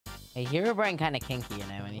Hey, Herobrine kind of kinky, you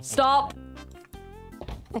know, when you Stop!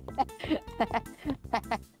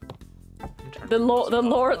 The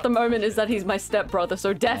law at the moment is that he's my stepbrother,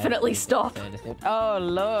 so definitely stop. Oh,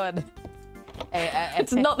 Lord. Hey,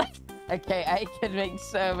 It's not that... Okay, I can make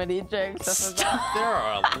so many jokes off of that. There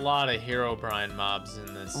are a lot of Herobrine mobs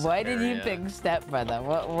in this Why did you area. pick stepbrother?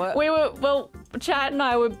 What? Well, Chad and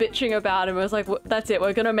I were bitching about him. It was like, that's it,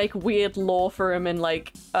 we're gonna make weird lore for him and,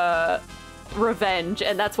 like, revenge,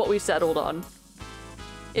 and that's what we settled on.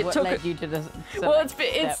 What led you to the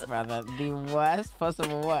stepbrother? The worst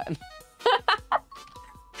possible one.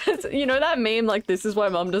 You know that meme, like, this is why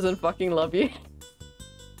mom doesn't fucking love you?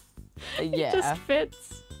 Yeah. It just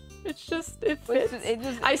fits. It fits.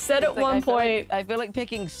 Just, I said at one point... I feel like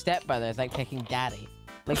picking stepbrother is like picking daddy.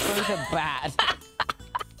 Like, both are bad.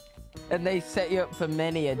 And they set you up for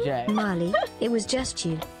many a joke. Marley, it was just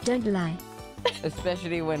you. Don't lie.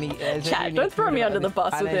 Especially when he... Chad, don't throw me under the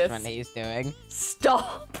bus with this. He's doing.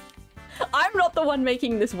 Stop! I'm not the one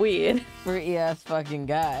making this weird. Fruity ass fucking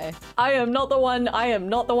guy. I am not the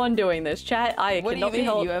one doing this, chat. What do you mean?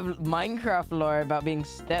 You have Minecraft lore about being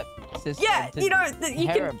step sister. Yeah, you know,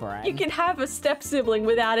 you can have a step sibling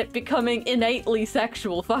without it becoming innately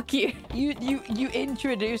sexual. Fuck you. You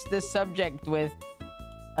introduced the subject with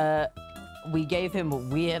we gave him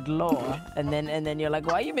weird lore, and then you're like,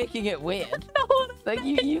 why are you making it weird? Like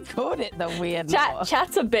you called it the weird lore.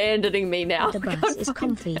 Chat's abandoning me now. The bus is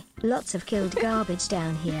comfy. Lots of killed garbage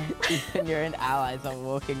down here. Even your own allies are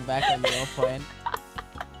walking back on your point.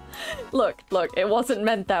 Look, it wasn't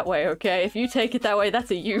meant that way, okay? If you take it that way,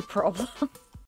 that's a you problem.